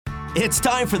It's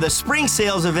time for the spring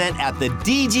sales event at the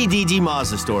DGDG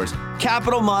Mazda stores.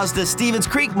 Capital Mazda, Stevens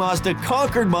Creek Mazda,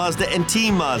 Concord Mazda, and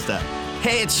Team Mazda.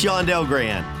 Hey, it's Shondell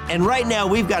Grand. And right now,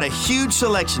 we've got a huge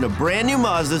selection of brand new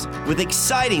Mazdas with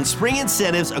exciting spring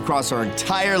incentives across our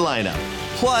entire lineup.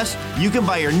 Plus, you can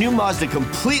buy your new Mazda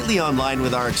completely online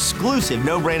with our exclusive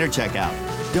no-brainer checkout.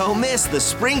 Don't miss the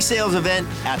spring sales event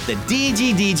at the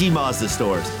DGDG Mazda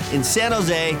stores in San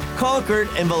Jose, Concord,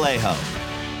 and Vallejo.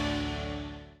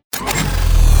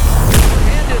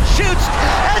 And it shoots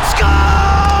and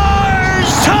scores!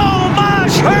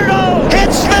 Tomas Hertl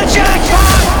hits the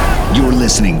jackpot! You're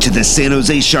listening to the San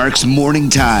Jose Sharks Morning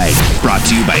Tide, brought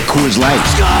to you by Coors Light.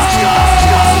 Scores!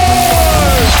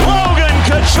 Logan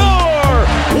Couture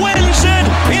wins it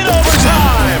in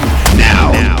overtime!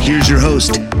 Now, here's your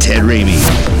host, Ted Ramey.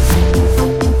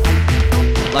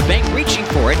 LeBanc reaching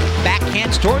for it,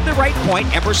 backhands toward the right point,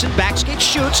 Emerson backskate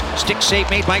shoots, stick save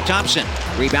made by Thompson.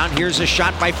 Rebound, here's a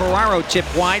shot by Ferraro,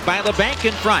 tipped wide by LeBanc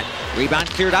in front. Rebound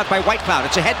cleared out by Whitecloud,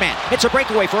 it's a headman, it's a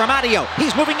breakaway for Amadio.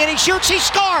 He's moving and he shoots, he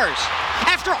scores!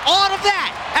 After all of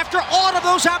that, after all of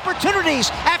those opportunities,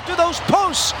 after those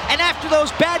posts, and after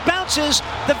those bad bounces,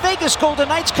 the Vegas Golden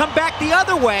Knights come back the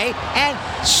other way and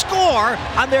score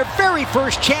on their very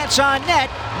first chance on net.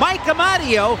 Mike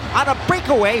Amadio on a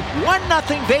breakaway,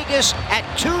 1-0 Vegas at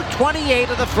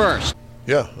 2:28 of the first.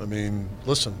 Yeah, I mean,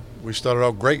 listen, we started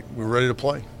out great. We were ready to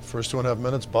play. First 2.5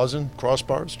 minutes, buzzing,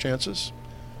 crossbars, chances.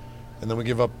 And then we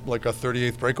give up like a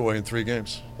 38th breakaway in 3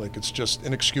 games. Like, it's just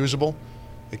inexcusable.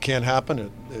 It can't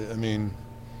happen. I mean,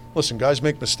 listen, guys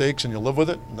make mistakes and you live with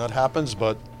it, and that happens,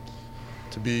 but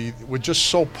we're just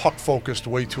so puck-focused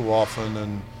way too often,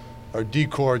 and our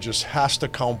D-core just has to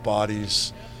count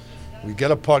bodies. We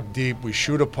get a puck deep, we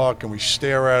shoot a puck, and we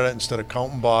stare at it instead of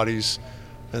counting bodies,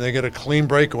 and they get a clean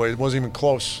breakaway. It wasn't even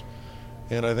close.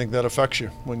 And I think that affects you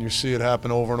when you see it happen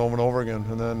over and over and over again.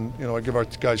 And then, I give our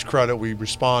guys credit. We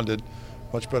responded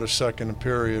much better second and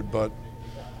period, but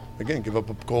again, give up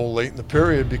a goal late in the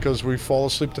period because we fall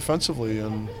asleep defensively.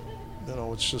 And,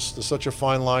 it's just there's such a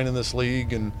fine line in this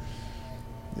league. And,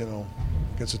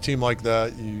 against a team like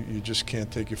that, you just can't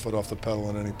take your foot off the pedal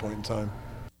at any point in time.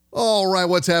 All right,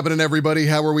 what's happening, everybody?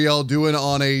 How are we all doing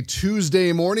on a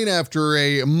Tuesday morning after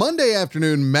a Monday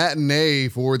afternoon matinee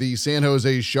for the San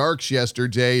Jose Sharks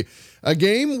yesterday? A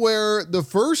game where the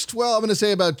first, I'm going to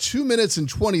say about 2 minutes and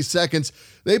 20 seconds,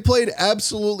 they played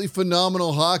absolutely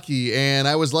phenomenal hockey, and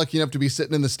I was lucky enough to be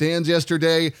sitting in the stands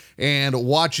yesterday and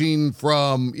watching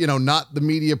from, not the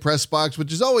media press box,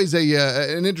 which is always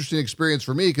an interesting experience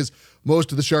for me because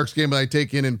most of the Sharks games I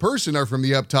take in person are from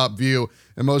the up top view,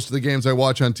 and most of the games I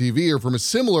watch on TV are from a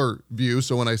similar view,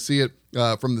 so when I see it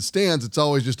from the stands, it's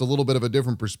always just a little bit of a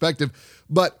different perspective.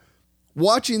 But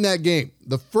watching that game,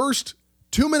 the first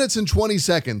 2 minutes and 20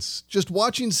 seconds, just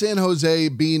watching San Jose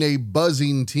being a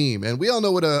buzzing team. And we all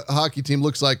know what a hockey team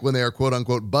looks like when they are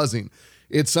quote-unquote buzzing.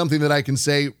 It's something that I can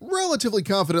say relatively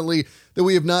confidently that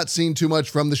we have not seen too much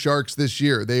from the Sharks this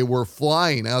year. They were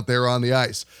flying out there on the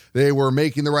ice. They were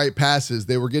making the right passes.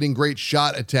 They were getting great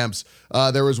shot attempts.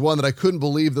 There was one that I couldn't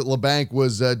believe that LeBanc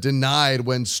was denied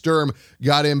when Sturm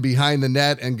got in behind the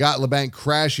net and got LeBanc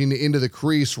crashing into the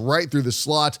crease right through the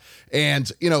slot.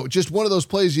 And, just one of those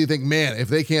plays you think, man, if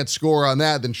they can't score on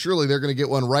that, then surely they're going to get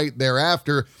one right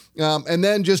thereafter. And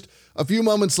then just a few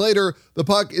moments later, the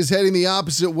puck is heading the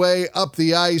opposite way up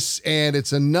the ice, and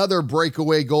it's another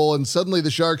breakaway goal. And suddenly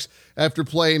the Sharks, after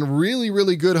playing really,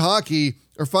 really good hockey,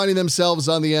 are finding themselves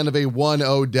on the end of a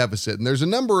 1-0 deficit. And there's a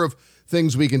number of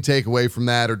things we can take away from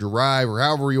that or derive or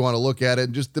however you want to look at it.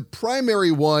 And just the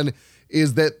primary one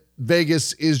is that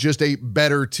Vegas is just a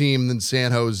better team than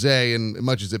San Jose. And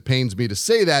much as it pains me to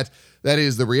say that, that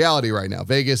is the reality right now.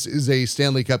 Vegas is a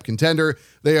Stanley Cup contender.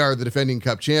 They are the defending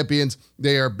Cup champions.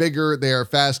 They are bigger, they are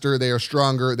faster, they are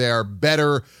stronger, they are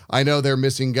better. I know they're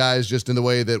missing guys just in the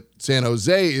way that San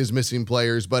Jose is missing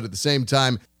players, but at the same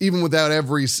time, even without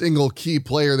every single key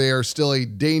player, they are still a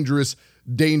dangerous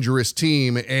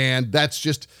team, and that's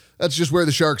just where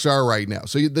the Sharks are right now.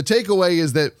 So the takeaway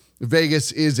is that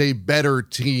Vegas is a better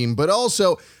team, but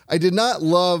also I did not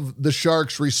love the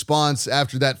Sharks' response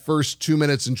after that first 2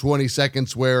 minutes and 20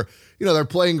 seconds where, they're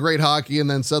playing great hockey and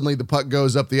then suddenly the puck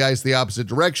goes up the ice the opposite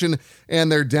direction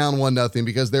and they're down 1-0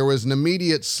 because there was an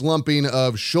immediate slumping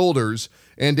of shoulders.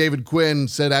 And David Quinn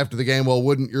said after the game, well,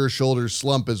 wouldn't your shoulders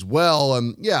slump as well?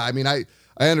 I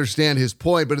understand his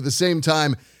point, but at the same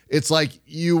time, it's like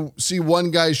you see one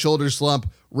guy's shoulder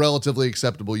slump, relatively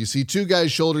acceptable. You see two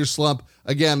guys' shoulders slump,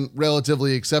 again,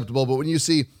 relatively acceptable. But when you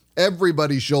see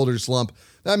everybody's shoulders slump,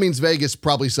 that means Vegas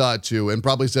probably saw it too and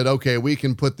probably said, okay, we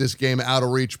can put this game out of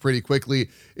reach pretty quickly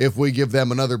if we give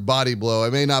them another body blow.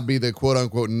 It may not be the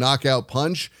quote-unquote knockout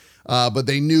punch, but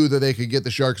they knew that they could get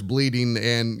the Sharks bleeding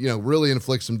and, really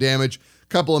inflict some damage. A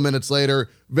couple of minutes later,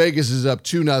 Vegas is up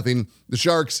 2-0. The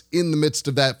Sharks, in the midst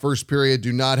of that first period,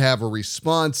 do not have a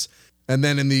response. And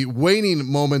then in the waning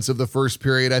moments of the first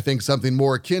period, I think something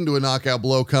more akin to a knockout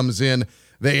blow comes in.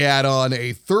 They add on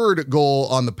a third goal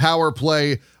on the power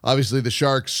play. Obviously, the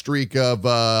Sharks' streak of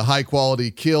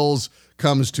high-quality kills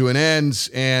comes to an end,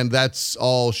 and that's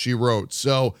all she wrote.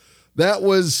 So that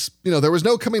was, there was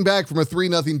no coming back from a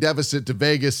 3-0 deficit to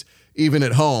Vegas, even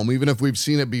at home, even if we've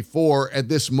seen it before at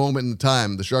this moment in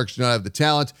time. The Sharks do not have the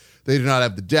talent. They do not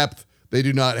have the depth. They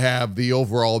do not have the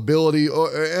overall ability.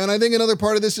 And I think another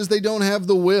part of this is they don't have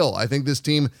the will. I think this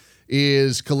team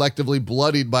is collectively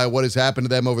bloodied by what has happened to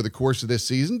them over the course of this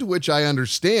season, to which I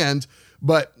understand.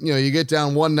 But, you get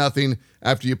down 1-0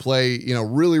 after you play,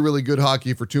 really, really good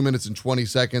hockey for 2 minutes and 20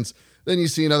 seconds. Then you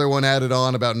see another one added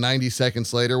on about 90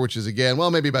 seconds later, which is again,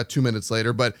 maybe about 2 minutes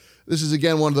later. But this is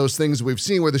again one of those things we've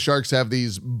seen where the Sharks have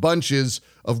these bunches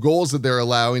of goals that they're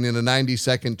allowing in a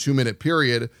 90-second, 2-minute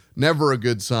period. Never a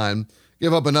good sign.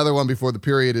 Give up another one before the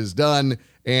period is done,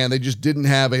 and they just didn't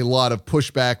have a lot of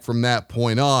pushback from that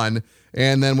point on.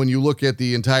 And then when you look at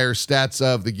the entire stats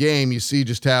of the game, you see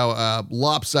just how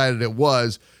lopsided it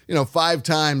was. 5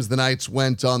 times the Knights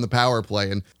went on the power play.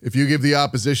 And if you give the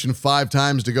opposition 5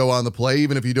 times to go on the play,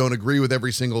 even if you don't agree with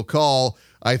every single call,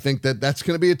 I think that that's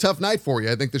going to be a tough night for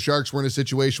you. I think the Sharks were in a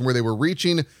situation where they were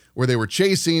reaching, where they were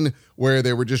chasing, where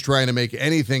they were just trying to make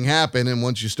anything happen. And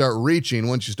once you start reaching,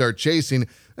 once you start chasing,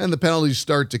 and the penalties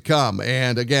start to come.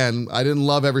 And again, I didn't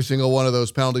love every single one of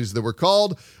those penalties that were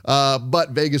called,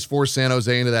 but Vegas forced San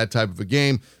Jose into that type of a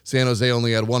game. San Jose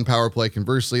only had 1 power play.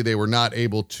 Conversely, they were not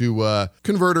able to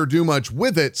convert or do much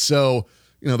with it. So,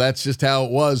 that's just how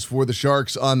it was for the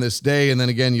Sharks on this day. And then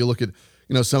again, you look at,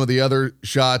 some of the other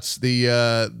shots,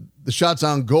 the shots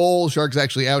on goal. Sharks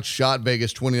actually outshot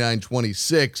Vegas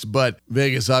 29-26, but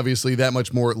Vegas obviously that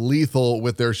much more lethal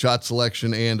with their shot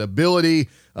selection and ability.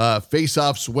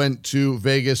 Faceoffs went to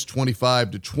Vegas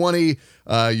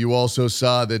 25-20. You also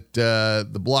saw that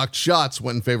the blocked shots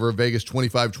went in favor of Vegas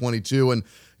 25-22. And,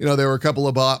 there were a couple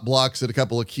of blocks at a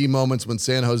couple of key moments when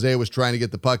San Jose was trying to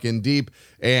get the puck in deep.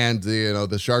 And,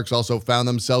 the Sharks also found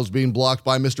themselves being blocked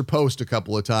by Mr. Post a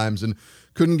couple of times and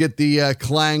couldn't get the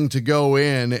clang to go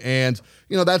in. And,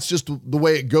 that's just the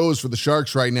way it goes for the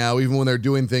Sharks right now, even when they're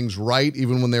doing things right,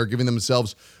 even when they're giving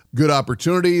themselves good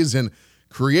opportunities and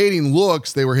creating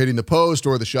looks, they were hitting the post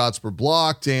or the shots were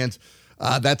blocked. And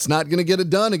that's not going to get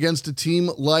it done against a team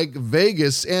like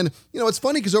Vegas. And, it's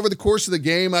funny because over the course of the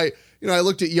game, I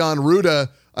looked at Jan Ruda.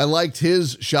 I liked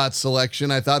his shot selection.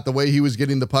 I thought the way he was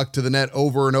getting the puck to the net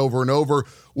over and over and over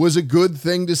was a good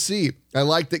thing to see. I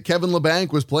liked that Kevin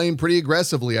Labanc was playing pretty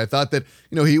aggressively. I thought that,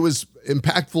 he was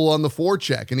impactful on the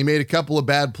forecheck, and he made a couple of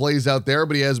bad plays out there,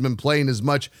 but he hasn't been playing as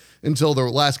much until the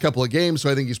last couple of games,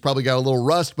 so I think he's probably got a little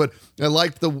rust, but I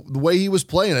liked the way he was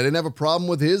playing. I didn't have a problem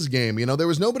with his game. There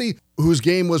was nobody whose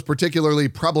game was particularly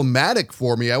problematic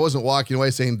for me. I wasn't walking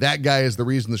away saying that guy is the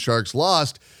reason the Sharks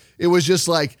lost. It was just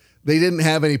like they didn't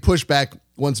have any pushback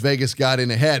once Vegas got in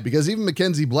ahead, because even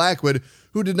Mackenzie Blackwood,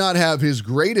 who did not have his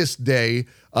greatest day,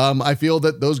 I feel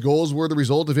that those goals were the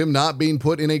result of him not being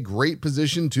put in a great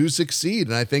position to succeed.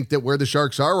 And I think that where the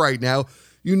Sharks are right now,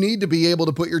 you need to be able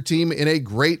to put your team in a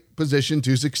great position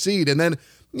to succeed. And then,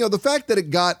 the fact that it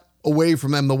got away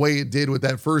from them the way it did with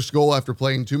that first goal after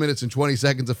playing 2 minutes and 20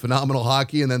 seconds of phenomenal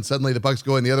hockey, and then suddenly the puck's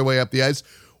going the other way up the ice.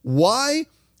 Why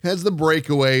has the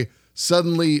breakaway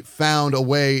suddenly found a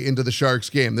way into the Sharks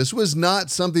game? This was not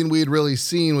something we had really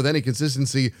seen with any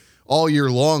consistency all year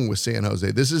long with San Jose.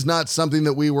 This is not something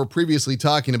that we were previously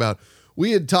talking about.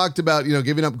 We had talked about,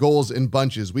 giving up goals in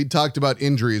bunches. We talked about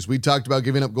injuries. We talked about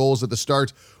giving up goals at the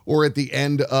start or at the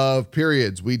end of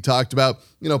periods. We talked about,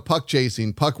 puck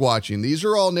chasing, puck watching. These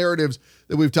are all narratives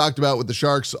that we've talked about with the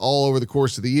Sharks all over the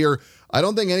course of the year. I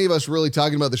don't think any of us were really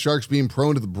talking about the Sharks being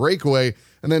prone to the breakaway.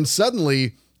 And then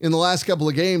suddenly, in the last couple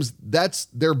of games, that's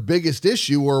their biggest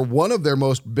issue, or one of their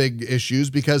most big issues,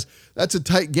 because that's a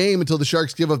tight game until the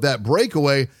Sharks give up that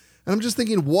breakaway. And I'm just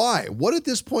thinking, why? What at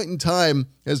this point in time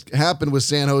has happened with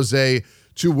San Jose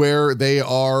to where they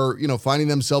are, finding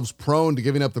themselves prone to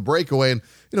giving up the breakaway? And,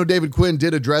 David Quinn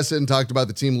did address it and talked about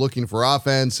the team looking for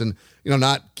offense and,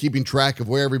 not keeping track of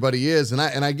where everybody is. And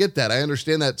I get that. I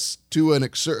understand that to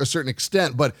a certain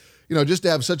extent, but, just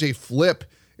to have such a flip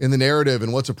in the narrative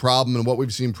and what's a problem and what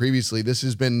we've seen previously, this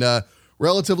has been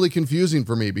relatively confusing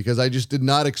for me because I just did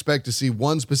not expect to see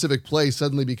one specific play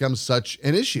suddenly become such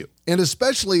an issue. And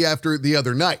especially after the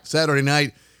other night, Saturday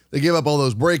night, they give up all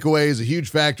those breakaways, a huge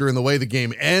factor in the way the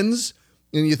game ends.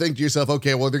 And you think to yourself,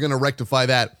 okay, well, they're going to rectify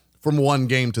that from one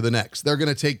game to the next. They're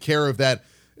going to take care of that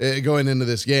going into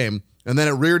this game. And then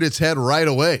it reared its head right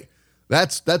away.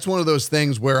 That's one of those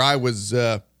things where I was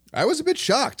a bit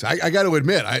shocked. I got to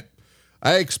admit,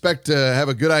 I expect to have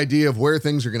a good idea of where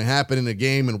things are going to happen in a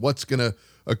game and what's going to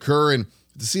occur. And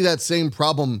to see that same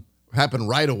problem happen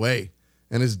right away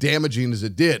and as damaging as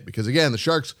it did, because again, the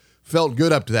Sharks felt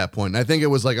good up to that point. And I think it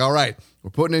was like, all right,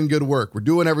 we're putting in good work. We're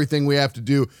doing everything we have to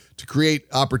do to create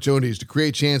opportunities, to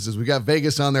create chances. We got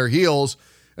Vegas on their heels.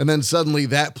 And then suddenly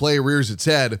that play rears its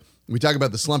head. We talk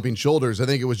about the slumping shoulders. I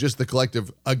think it was just the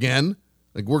collective again.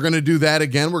 Like, we're going to do that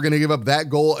again. We're going to give up that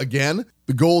goal again.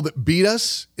 The goal that beat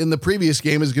us in the previous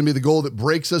game is going to be the goal that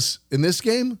breaks us in this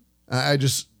game. I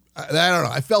don't know.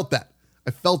 I felt that.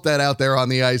 I felt that out there on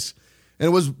the ice. And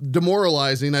it was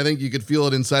demoralizing. I think you could feel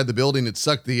it inside the building. It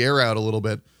sucked the air out a little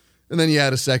bit. And then you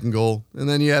had a second goal. And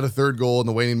then you had a third goal in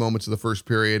the waning moments of the first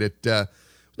period.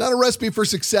 Not a recipe for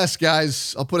success,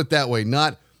 guys. I'll put it that way.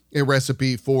 Not a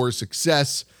recipe for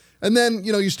success. And then,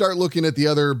 you start looking at the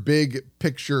other big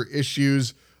picture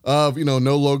issues of,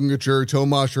 no Logan Couture,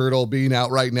 Tomas Hertl being out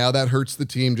right now. That hurts the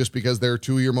team just because they're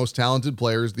two of your most talented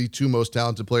players, the two most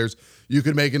talented players. You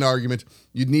could make an argument.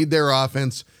 You need their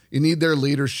offense. You need their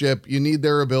leadership. You need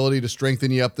their ability to strengthen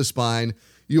you up the spine.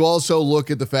 You also look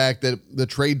at the fact that the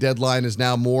trade deadline is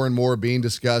now more and more being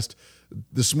discussed.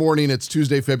 This morning, it's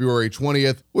Tuesday, February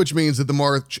 20th, which means that the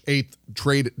March 8th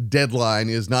trade deadline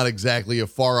is not exactly a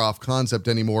far-off concept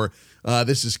anymore.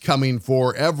 This is coming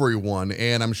for everyone,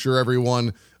 and I'm sure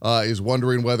everyone is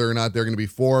wondering whether or not they're going to be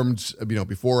formed,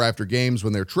 before or after games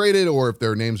when they're traded, or if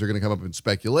their names are going to come up in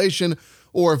speculation,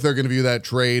 or if they're going to view that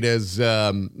trade as,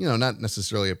 not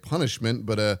necessarily a punishment,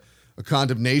 but a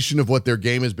condemnation of what their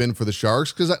game has been for the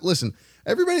Sharks. Because, listen,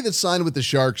 everybody that signed with the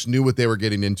Sharks knew what they were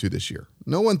getting into this year.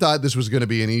 No one thought this was going to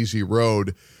be an easy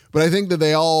road, but I think that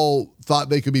they all thought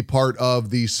they could be part of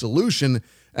the solution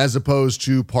as opposed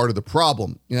to part of the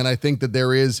problem. And I think that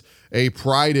there is a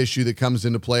pride issue that comes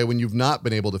into play when you've not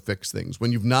been able to fix things,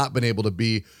 when you've not been able to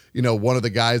be, one of the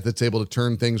guys that's able to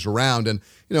turn things around. And,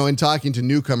 in talking to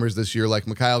newcomers this year, like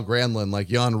Mikhail Granlund, like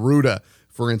Jan Ruda,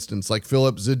 for instance, like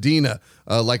Philip Zadina,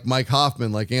 like Mike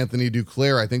Hoffman, like Anthony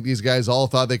Duclair. I think these guys all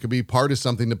thought they could be part of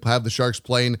something to have the Sharks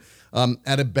playing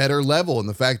at a better level. And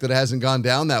the fact that it hasn't gone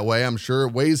down that way, I'm sure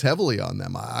it weighs heavily on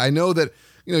them. I know that,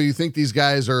 you think these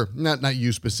guys are, not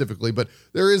you specifically, but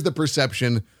there is the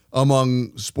perception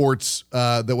among sports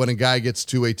that when a guy gets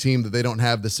to a team that they don't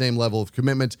have the same level of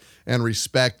commitment and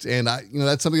respect. And,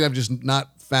 that's something I've just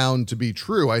not found to be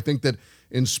true. I think that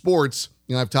in sports,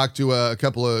 I've talked to a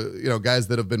couple of, guys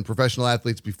that have been professional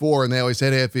athletes before, and they always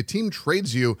said, hey, if a team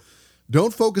trades you,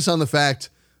 don't focus on the fact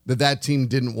that that team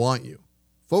didn't want you.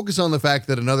 Focus on the fact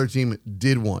that another team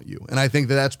did want you. And I think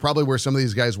that that's probably where some of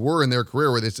these guys were in their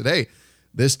career, where they said, hey,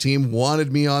 this team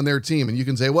wanted me on their team. And you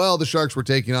can say, well, the Sharks were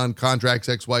taking on contracts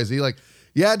XYZ. Like,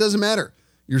 yeah, it doesn't matter.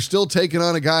 You're still taking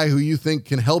on a guy who you think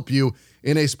can help you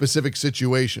in a specific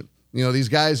situation. These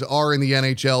guys are in the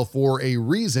NHL for a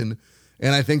reason.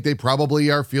 And I think they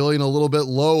probably are feeling a little bit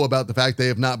low about the fact they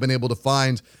have not been able to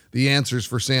find the answers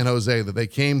for San Jose, that they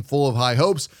came full of high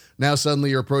hopes. Now suddenly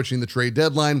you're approaching the trade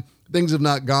deadline. Things have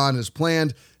not gone as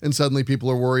planned. And suddenly people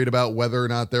are worried about whether or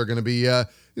not they're going to be,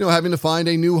 having to find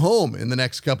a new home in the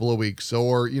next couple of weeks,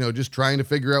 or, just trying to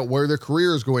figure out where their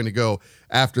career is going to go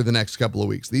after the next couple of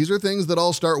weeks. These are things that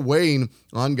all start weighing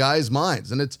on guys'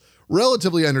 minds. And it's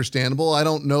relatively understandable. I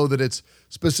don't know that it's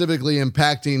specifically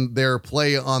impacting their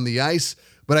play on the ice,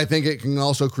 but I think it can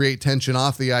also create tension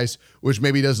off the ice, which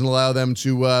maybe doesn't allow them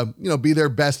to, be their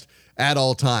best at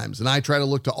all times. And I try to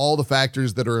look to all the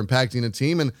factors that are impacting a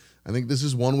team, and I think this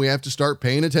is one we have to start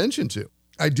paying attention to.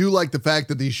 I do like the fact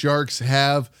that these Sharks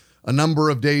have a number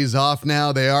of days off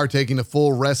now. They are taking a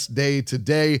full rest day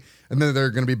today, and then they're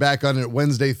going to be back on it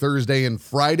Wednesday, Thursday, and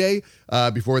Friday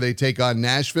before they take on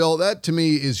Nashville. That, to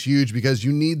me, is huge because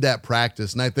you need that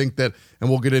practice. And I think that, and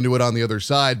we'll get into it on the other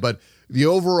side, but the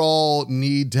overall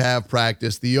need to have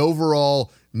practice, the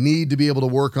overall need to be able to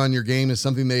work on your game is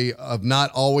something they have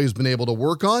not always been able to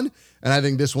work on. And I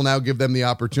think this will now give them the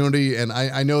opportunity. And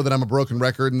I know that I'm a broken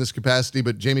record in this capacity,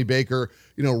 but Jamie Baker,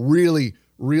 really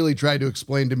really tried to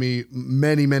explain to me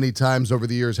many, many times over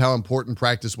the years how important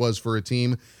practice was for a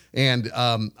team. And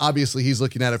obviously he's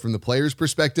looking at it from the player's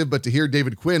perspective, but to hear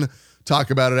David Quinn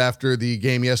talk about it after the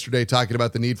game yesterday, talking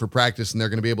about the need for practice and they're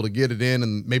going to be able to get it in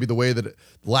and maybe the way that the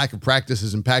lack of practice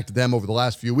has impacted them over the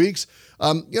last few weeks,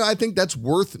 I think that's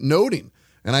worth noting.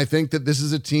 And I think that this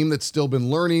is a team that's still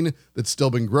been learning, that's still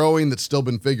been growing, that's still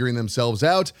been figuring themselves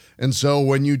out. And so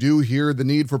when you do hear the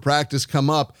need for practice come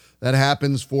up, that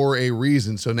happens for a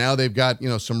reason. So now they've got,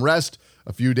 some rest,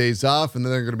 a few days off, and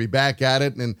then they're going to be back at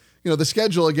it. And, the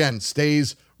schedule, again,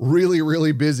 stays really,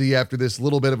 really busy after this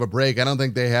little bit of a break. I don't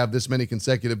think they have this many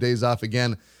consecutive days off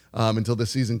again until the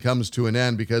season comes to an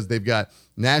end, because they've got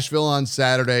Nashville on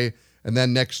Saturday, and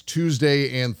then next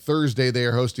Tuesday and Thursday they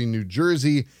are hosting New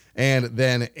Jersey and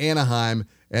then Anaheim,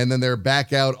 and then they're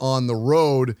back out on the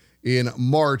road in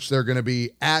March. They're going to be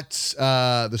at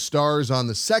the Stars on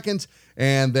the 2nd,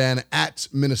 and then at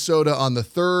Minnesota on the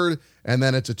 3rd, and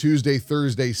then it's a Tuesday,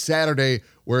 Thursday, Saturday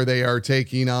where they are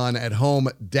taking on at home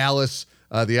Dallas,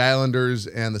 the Islanders,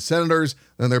 and the Senators.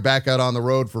 Then they're back out on the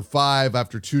road for 5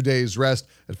 after 2 days rest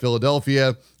at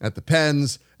Philadelphia, at the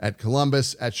Pens, at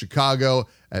Columbus, at Chicago,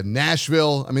 at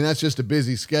Nashville. I mean, that's just a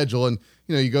busy schedule. And,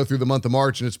 you go through the month of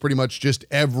March and it's pretty much just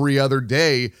every other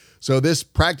day. So this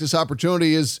practice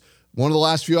opportunity is one of the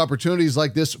last few opportunities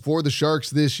like this for the Sharks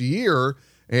this year.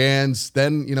 And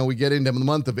then, we get into the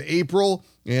month of April.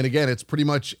 And again, it's pretty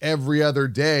much every other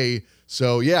day.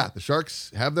 So yeah, the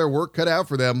Sharks have their work cut out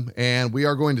for them. And we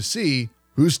are going to see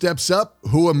who steps up,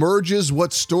 who emerges,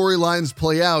 what storylines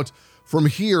play out from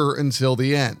here until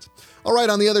the end. All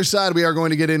right, on the other side, we are going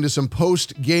to get into some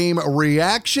post-game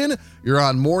reaction. You're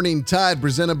on Morning Tide,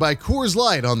 presented by Coors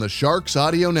Light on the Sharks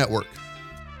Audio Network.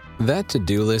 That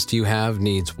to-do list you have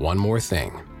needs one more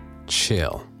thing.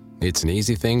 Chill. It's an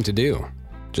easy thing to do.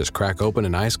 Just crack open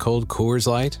an ice-cold Coors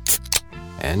Light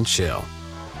and chill.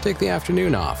 Take the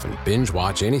afternoon off and binge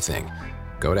watch anything.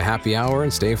 Go to happy hour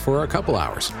and stay for a couple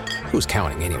hours. Who's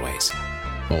counting anyways?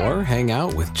 Or hang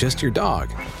out with just your dog,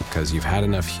 because you've had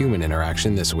enough human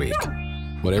interaction this week.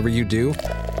 Whatever you do,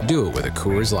 do it with a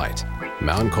Coors Light.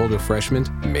 Mountain Cold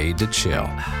Refreshment made to chill.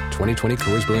 2020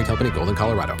 Coors Brewing Company, Golden,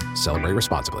 Colorado. Celebrate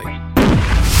responsibly.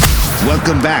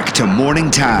 Welcome back to Morning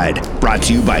Tide, brought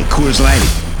to you by Coors Light.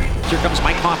 Here comes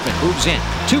Mike Hoffman, moves in.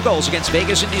 2 goals against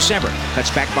Vegas in December. Cuts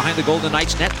back behind the Golden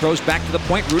Knights net, throws back to the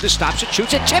point. Ruda stops it,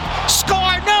 shoots it, chip,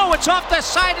 score! No, it's off the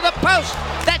side of the post.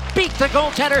 That beat the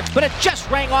goaltender, but it just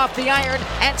rang off the iron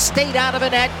and stayed out of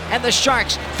the net, and the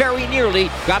Sharks very nearly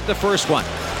got the first one.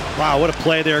 Wow, what a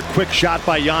play there. Quick shot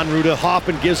by Jan Ruda.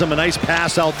 Hoffman gives him a nice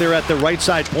pass out there at the right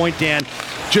side point, Dan.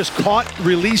 Just caught,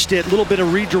 released it. A little bit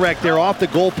of redirect there off the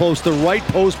goalpost, the right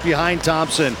post behind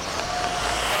Thompson.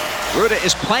 Ruda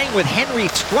is playing with Henry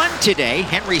Thrun today.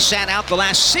 Henry sat out the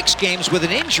last 6 games with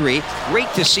an injury. Great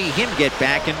to see him get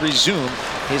back and resume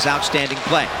his outstanding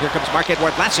play. Here comes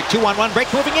Marc-Edouard Vlasic, 2-on-1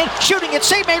 break, moving in, shooting it,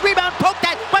 save made, rebound, poked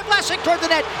at by Vlasic toward the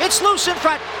net. It's loose in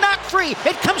front, knocked free.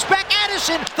 It comes back,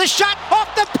 Addison, the shot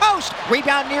off the post.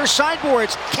 Rebound near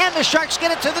sideboards. Can the Sharks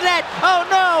get it to the net? Oh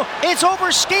no, it's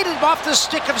overskated off the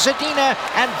stick of Zadina,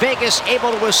 and Vegas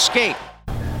able to escape.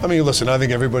 I mean, listen, I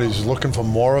think everybody's looking for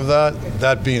more of that.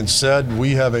 That being said,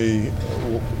 we have a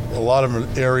lot of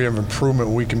an area of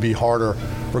improvement. We can be harder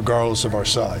regardless of our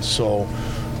size. So,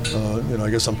 I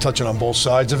guess I'm touching on both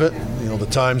sides of it. The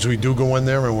times we do go in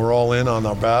there and we're all in on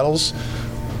our battles,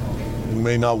 we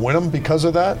may not win them because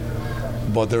of that,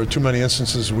 but there are too many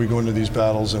instances we go into these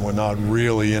battles and we're not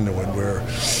really into it. We're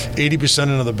 80%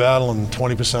 into the battle and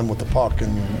 20% with the puck,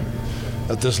 and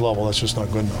at this level, that's just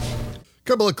not good enough.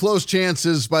 Couple of close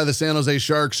chances by the San Jose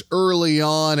Sharks early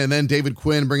on, and then David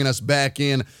Quinn bringing us back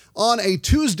in on a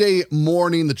Tuesday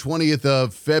morning, the 20th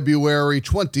of February,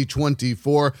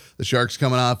 2024. The Sharks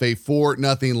coming off a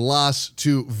 4-0 loss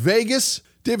to Vegas.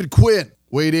 David Quinn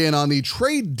weighed in on the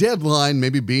trade deadline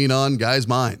maybe being on guys'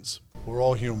 minds. We're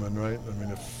all human, right? I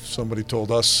mean, if somebody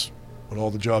told us with all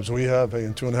the jobs we have, hey,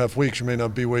 in 2.5 weeks you may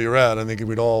not be where you're at, I think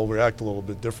we'd all react a little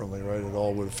bit differently, right? It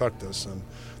all would affect us, and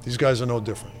these guys are no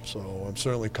different, so I'm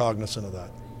certainly cognizant of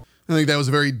that. I think that was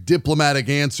a very diplomatic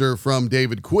answer from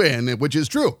David Quinn, which is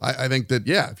true. I think that,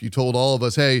 if you told all of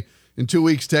us, hey, in 2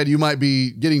 weeks, Ted, you might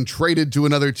be getting traded to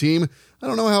another team, I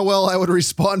don't know how well I would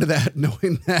respond to that,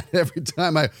 knowing that every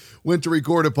time I went to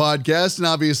record a podcast. And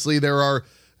obviously there are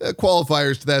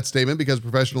qualifiers to that statement because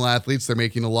professional athletes, they're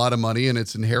making a lot of money and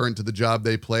it's inherent to the job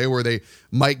they play where they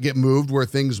might get moved, where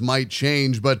things might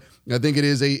change. But I think it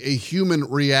is a human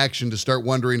reaction to start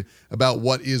wondering about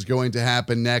what is going to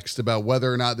happen next, about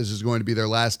whether or not this is going to be their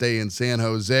last day in San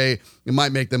Jose. It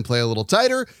might make them play a little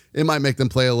tighter. It might make them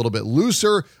play a little bit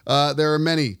looser. There are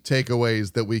many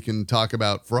takeaways that we can talk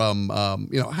about from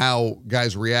how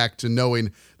guys react to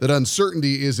knowing that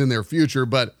uncertainty is in their future.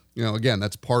 But again,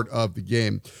 that's part of the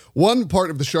game. One part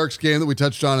of the Sharks game that we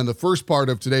touched on in the first part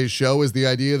of today's show is the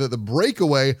idea that the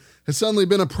breakaway has suddenly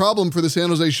been a problem for the San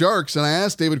Jose Sharks. And I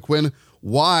asked David Quinn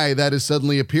why that has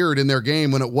suddenly appeared in their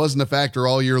game when it wasn't a factor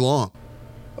all year long.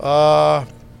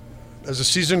 As the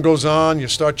season goes on, you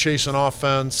start chasing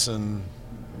offense and,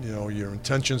 your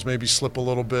intentions maybe slip a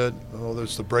little bit. I don't know if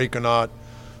there's the break or not,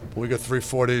 but we got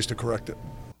 3-4 days to correct it.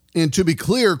 And to be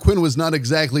clear, Quinn was not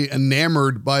exactly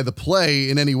enamored by the play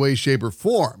in any way, shape, or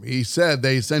form. He said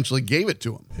they essentially gave it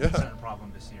to him. Yeah. It's not a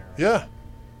problem this year.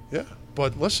 Yeah.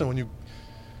 But listen, when you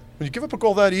give up a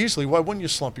goal that easily, why wouldn't you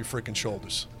slump your freaking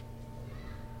shoulders?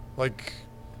 Like,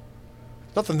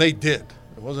 nothing they did.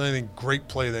 It wasn't anything great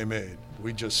play they made.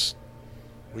 We just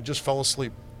fell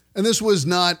asleep. And this was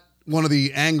not one of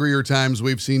the angrier times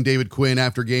we've seen David Quinn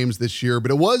after games this year,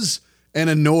 but it was an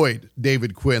annoyed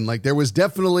David Quinn. Like, there was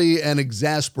definitely an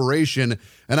exasperation,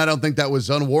 and I don't think that was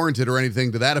unwarranted or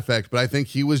anything to that effect, but I think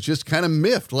he was just kind of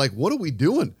miffed. Like, what are we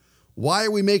doing? Why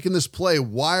are we making this play?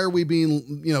 Why are we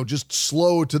being, just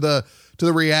slow to the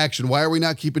reaction? Why are we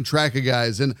not keeping track of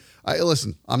guys? And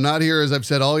listen, I'm not here, as I've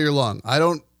said all year long. I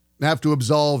don't have to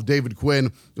absolve David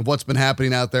Quinn of what's been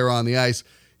happening out there on the ice.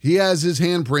 He has his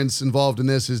handprints involved in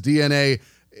this, his DNA.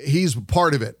 He's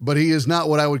part of it, but he is not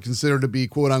what I would consider to be,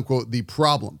 quote unquote, the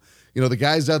problem. The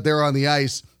guys out there on the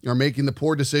ice are making the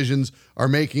poor decisions, are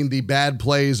making the bad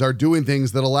plays, are doing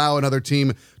things that allow another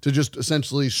team to just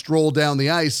essentially stroll down the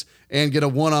ice and get a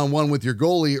one-on-one with your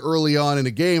goalie early on in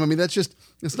a game. I mean,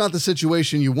 it's not the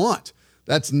situation you want.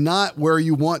 That's not where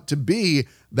you want to be.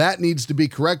 That needs to be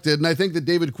corrected. And I think that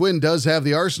David Quinn does have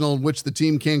the arsenal in which the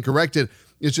team can correct it.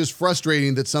 It's just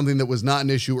frustrating that something that was not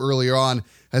an issue earlier on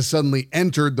has suddenly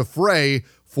entered the fray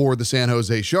for the San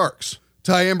Jose Sharks.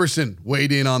 Ty Emberson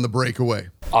weighed in on the breakaway.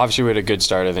 Obviously, we had a good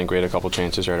start. I think we had a couple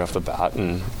chances right off the bat.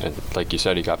 And like you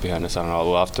said, he got behind us. I don't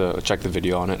know. We'll have to check the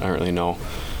video on it. I don't really know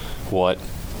what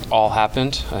all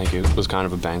happened. I think it was kind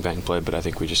of a bang-bang play, but I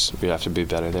think we have to be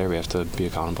better there. We have to be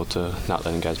accountable to not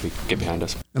letting guys get behind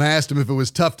us. And I asked him if it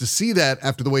was tough to see that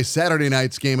after the way Saturday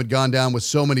night's game had gone down with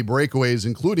so many breakaways,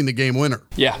 including the game winner.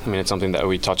 Yeah, I mean, it's something that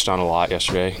we touched on a lot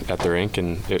yesterday at the rink,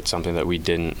 and it's something that we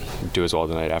didn't do as well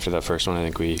tonight after that first one. I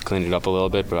think we cleaned it up a little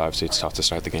bit, but obviously it's tough to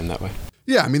start the game that way.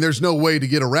 Yeah, I mean, there's no way to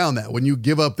get around that. When you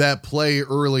give up that play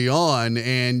early on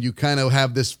and you kind of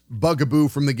have this bugaboo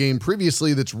from the game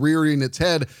previously that's rearing its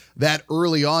head that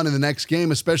early on in the next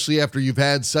game, especially after you've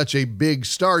had such a big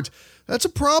start, that's a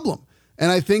problem.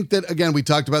 And I think that, again, we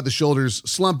talked about the shoulders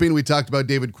slumping. We talked about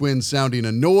David Quinn sounding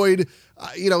annoyed.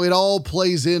 It all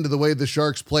plays into the way the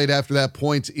Sharks played after that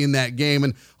point in that game.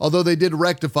 And although they did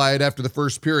rectify it after the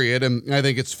first period, and I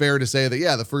think it's fair to say that,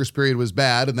 yeah, the first period was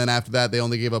bad. And then after that, they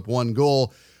only gave up one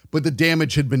goal. But the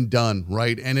damage had been done,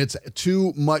 right? And it's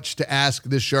too much to ask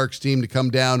this Sharks team to come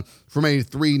down from a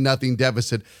 3-0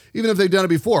 deficit, even if they've done it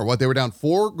before. They were down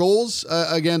 4 goals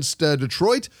against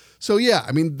Detroit. So, yeah,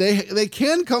 I mean, they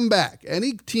can come back.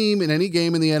 Any team in any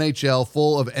game in the NHL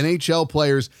full of NHL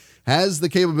players has the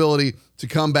capability to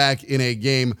come back in a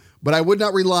game, but I would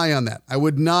not rely on that. I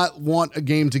would not want a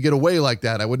game to get away like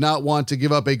that. I would not want to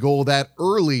give up a goal that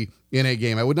early in a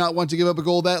game. I would not want to give up a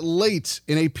goal that late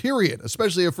in a period,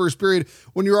 especially a first period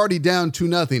when you're already down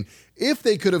 2-0. If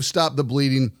they could have stopped the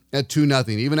bleeding at 2-0,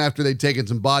 even after they'd taken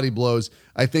some body blows,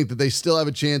 I think that they still have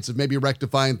a chance of maybe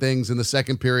rectifying things in the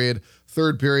second period,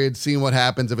 third period, seeing what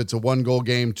happens. If it's a 1-goal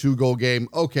game, 2-goal game,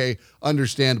 okay,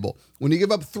 understandable. When you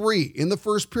give up 3 in the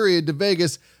first period to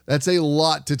Vegas, that's a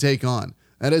lot to take on.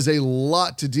 That is a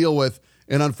lot to deal with.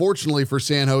 And unfortunately for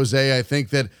San Jose, I think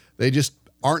that they just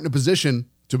aren't in a position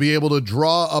to be able to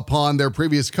draw upon their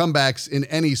previous comebacks in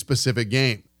any specific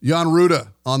game. Jan Ruda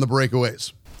on the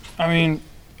breakaways. I mean,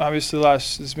 obviously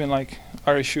it's been like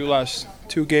our issue last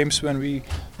 2 games when we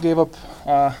gave up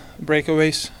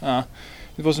breakaways.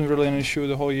 It wasn't really an issue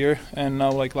the whole year, and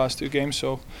now like last 2 games.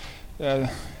 So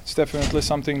it's definitely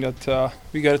something that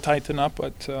we got to tighten up.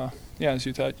 But yeah, as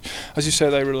you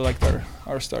said, I really liked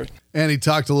our start. And he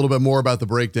talked a little bit more about the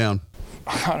breakdown.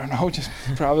 I don't know, just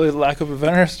probably lack of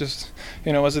awareness. Just,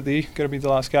 as a D, got to be the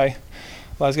last guy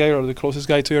or the closest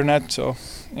guy to your net. So,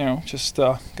 just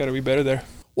got to be better there.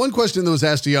 One question that was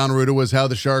asked to Jan Rutta was how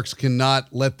the Sharks cannot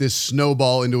let this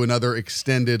snowball into another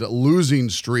extended losing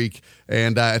streak,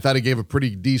 and I thought he gave a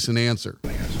pretty decent answer.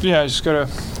 Yeah, just gotta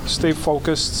stay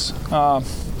focused.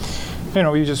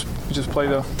 We just play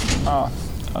the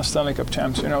Stanley Cup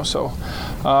champs, so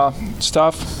it's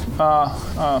tough.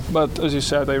 But as you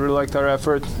said, I really liked our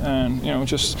effort, and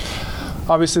just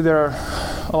obviously there are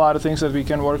a lot of things that we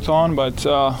can work on, but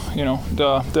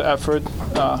the effort,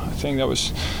 I think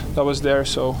that was there.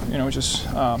 So just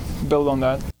build on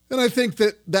that. And I think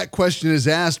that question is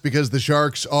asked because the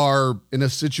Sharks are in a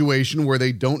situation where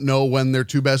they don't know when their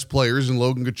two best players, in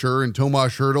Logan Couture and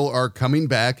Tomas Hertl, are coming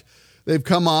back. They've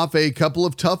come off a couple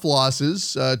of tough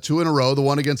losses, 2 in a row. The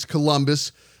one against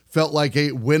Columbus felt like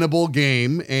a winnable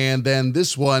game, and then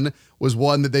this one was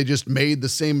one that they just made the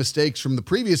same mistakes from the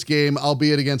previous game,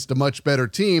 albeit against a much better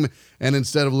team, and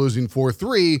instead of losing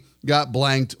 4-3, got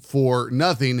blanked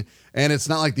 4-0. And it's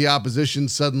not like the opposition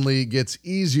suddenly gets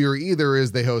easier either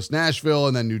as they host Nashville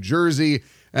and then New Jersey,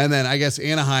 and then I guess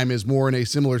Anaheim is more in a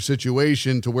similar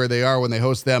situation to where they are when they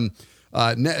host them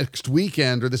next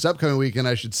weekend, or this upcoming weekend,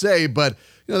 I should say. But,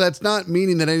 that's not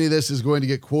meaning that any of this is going to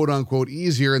get quote unquote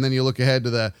easier. And then you look ahead to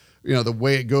the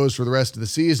way it goes for the rest of the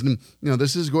season.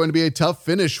 This is going to be a tough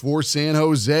finish for San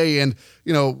Jose. And,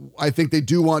 I think they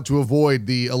do want to avoid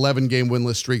the 11-game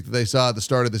winless streak that they saw at the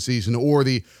start of the season, or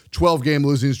the 12-game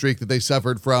losing streak that they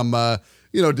suffered from,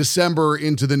 December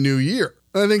into the new year.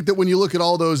 I think that when you look at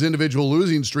all those individual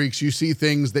losing streaks, you see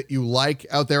things that you like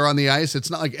out there on the ice.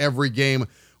 It's not like every game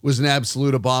was an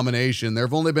absolute abomination. There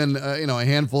have only been, a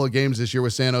handful of games this year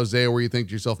with San Jose where you think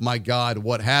to yourself, my God,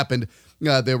 what happened?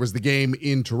 There was the game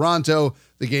in Toronto,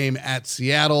 the game at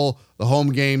Seattle, the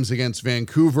home games against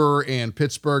Vancouver and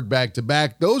Pittsburgh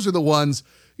back-to-back. Those are the ones,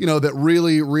 that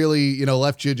really, really,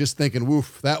 left you just thinking,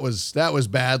 woof, that was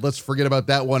bad. Let's forget about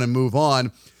that one and move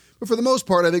on. But for the most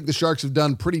part, I think the Sharks have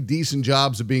done pretty decent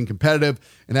jobs of being competitive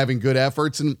and having good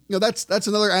efforts. And, that's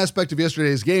another aspect of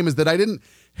yesterday's game, is that I didn't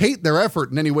hate their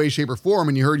effort in any way, shape, or form,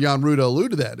 and you heard Jan Rutta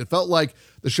allude to that. It felt like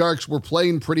the Sharks were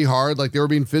playing pretty hard, like they were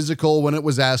being physical when it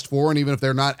was asked for, and even if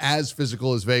they're not as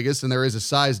physical as Vegas, and there is a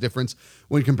size difference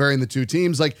when comparing the two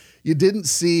teams, like you didn't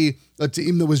see a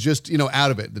team that was just,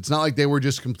 out of it. It's not like they were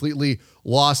just completely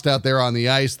lost out there on the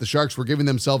ice. The Sharks were giving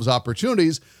themselves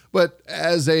opportunities, but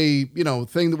as a,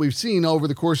 thing that we've seen over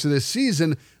the course of this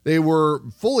season, they were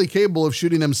fully capable of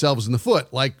shooting themselves in the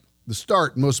foot, like the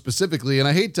start most specifically. And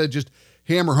I hate to just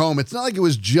hammer home, it's not like it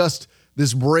was just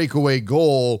this breakaway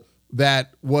goal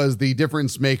that was the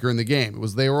difference maker in the game. It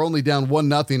was they were only down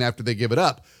 1-0 after they give it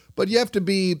up. But you have to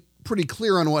be pretty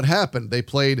clear on what happened. They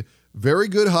played very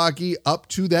good hockey up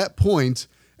to that point,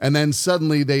 and then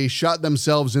suddenly they shot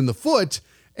themselves in the foot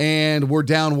and were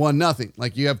down 1-0.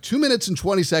 Like, you have 2 minutes and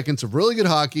 20 seconds of really good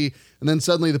hockey, and then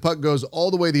suddenly the puck goes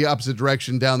all the way the opposite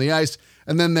direction down the ice,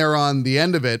 and then they're on the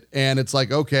end of it, and it's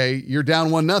like, okay, you're down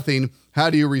 1-0. How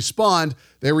do you respond?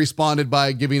 They responded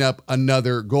by giving up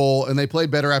another goal, and they played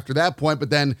better after that point, but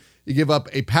then you give up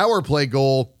a power play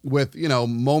goal with,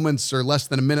 moments or less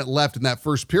than a minute left in that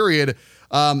first period.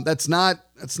 That's not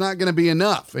going to be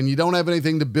enough, and you don't have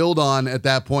anything to build on at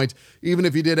that point, even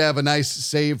if you did have a nice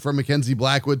save from Mackenzie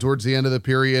Blackwood towards the end of the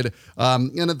period.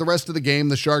 And at the rest of the game,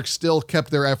 the Sharks still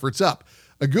kept their efforts up.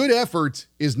 A good effort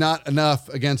is not enough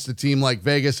against a team like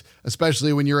Vegas,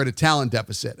 especially when you're at a talent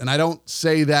deficit. And I don't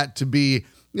say that to be,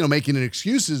 making an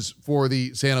excuses for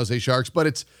the San Jose Sharks, but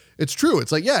it's true.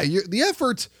 It's like, yeah, the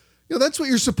effort, that's what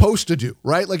you're supposed to do,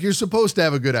 right? Like, you're supposed to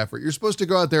have a good effort. You're supposed to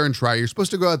go out there and try. You're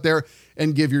supposed to go out there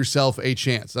and give yourself a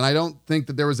chance. And I don't think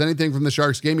that there was anything from the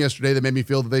Sharks game yesterday that made me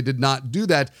feel that they did not do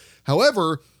that.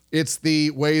 However, it's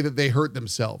the way that they hurt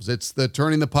themselves. It's the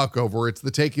turning the puck over. It's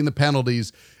the taking the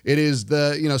penalties. It is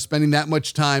the, spending that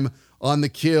much time on the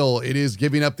kill. It is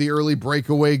giving up the early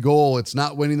breakaway goal. It's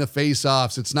not winning the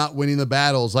faceoffs. It's not winning the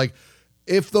battles. Like,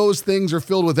 if those things are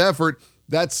filled with effort,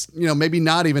 that's, maybe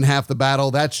not even half the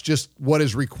battle. That's just what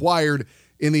is required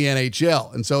in the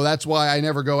NHL. And so that's why I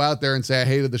never go out there and say I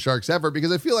hated the Sharks' effort,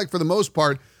 because I feel like for the most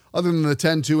part, other than the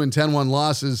 10-2 and 10-1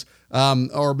 losses,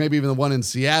 or maybe even the one in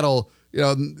Seattle,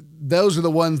 those are the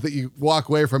ones that you walk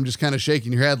away from just kind of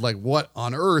shaking your head like, what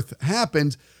on earth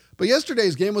happened? But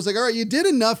yesterday's game was like, all right, you did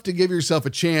enough to give yourself a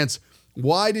chance.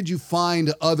 Why did you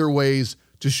find other ways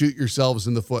to shoot yourselves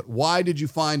in the foot? Why did you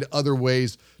find other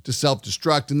ways to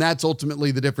self-destruct? And that's ultimately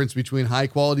the difference between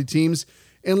high-quality teams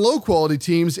and low-quality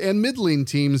teams and middling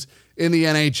teams in the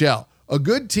NHL. A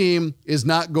good team is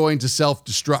not going to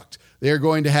self-destruct. They are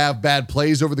going to have bad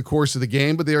plays over the course of the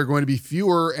game, but they are going to be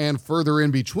fewer and further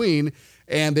in between,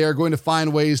 and they are going to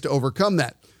find ways to overcome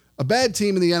that. A bad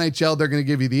team in the NHL, they're going to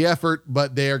give you the effort,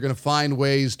 but they are going to find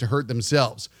ways to hurt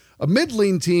themselves. A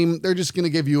mid-lean team, they're just going to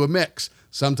give you a mix.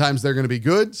 Sometimes they're going to be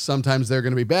good. Sometimes they're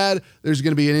going to be bad. There's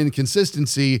going to be an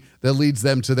inconsistency that leads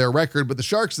them to their record. But the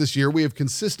Sharks this year, we have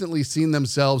consistently seen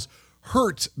themselves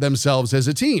hurt themselves as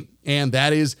a team. And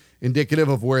that is indicative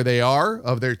of where they are,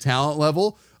 of their talent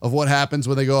level, of what happens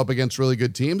when they go up against really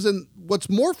good teams. And what's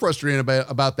more frustrating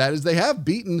about that is they have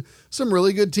beaten some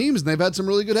really good teams, and they've had some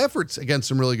really good efforts against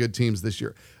some really good teams this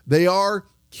year. They are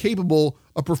capable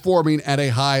of performing at a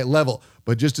high level.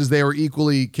 But just as they are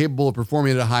equally capable of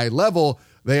performing at a high level,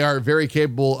 they are very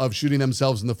capable of shooting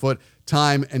themselves in the foot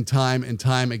time and time and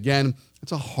time again.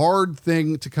 It's a hard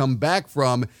thing to come back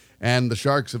from, and the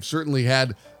Sharks have certainly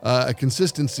had a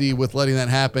consistency with letting that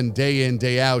happen day in,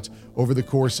 day out over the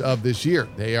course of this year.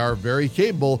 They are very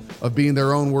capable of being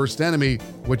their own worst enemy,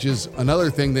 which is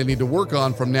another thing they need to work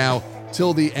on from now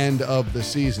till the end of the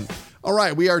season. All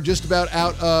right, we are just about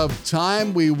out of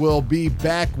time. We will be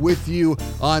back with you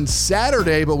on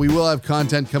Saturday, but we will have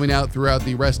content coming out throughout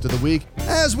the rest of the week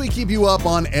as we keep you up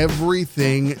on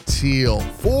everything teal.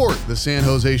 For the San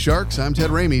Jose Sharks, I'm Ted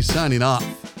Ramey signing off.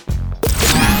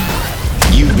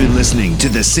 You've been listening to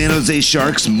the San Jose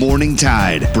Sharks Morning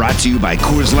Tide, brought to you by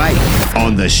Coors Light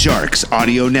on the Sharks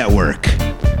Audio Network.